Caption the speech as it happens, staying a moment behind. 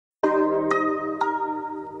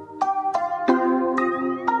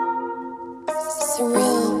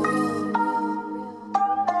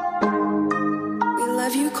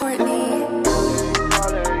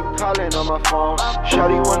calling on my phone.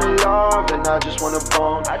 Shawty wanna love and I just wanna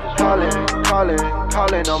bone.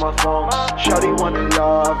 Calling on my phone. Shawty wanna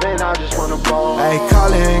love and I just wanna bone. Hey,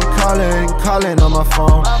 calling on my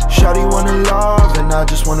phone. Shawty wanna love and I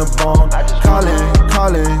just wanna bone.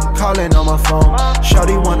 Calling on my phone.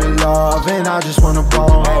 Shawty wanna love and I just wanna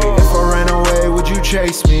bone. Hey, if I ran away, would you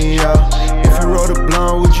chase me? If you rolled a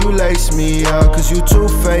blunt, would you lace me? Cause you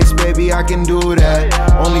two-faced, baby, I can do that.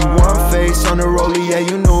 Only one face on the rollie, yeah,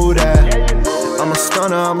 you knew that. I'm a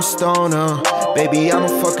stunner, I'm a stoner. Baby, I'm a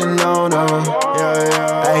fucking loner.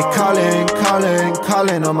 Hey,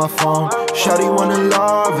 calling on my phone. Shawty wanna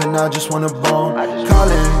love and I just wanna bone.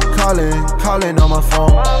 Calling on my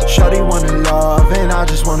phone. Shawty wanna love and I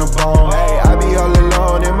just wanna bone. Hey, I be all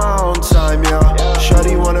alone in my own time, yeah.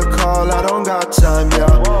 Shawty wanna call, I don't got time, yeah.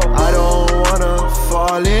 I don't wanna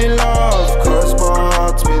fall in love, cause my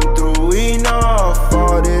heart's been through enough.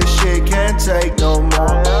 All this shit can't take no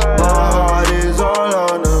more. My heart is all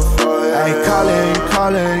on the floor. Hey,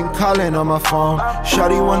 calling on my phone.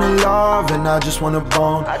 Shawty wanna love and I just wanna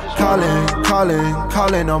bone.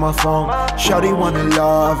 Calling on my phone. Shawty wanna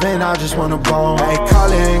love and I just wanna bone. Hey,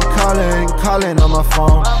 calling on my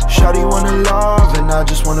phone. Shawty wanna love and I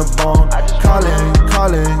just wanna bone.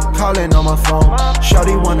 Calling on my phone.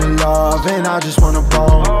 Shawty wanna love and I just wanna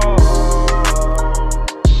bone.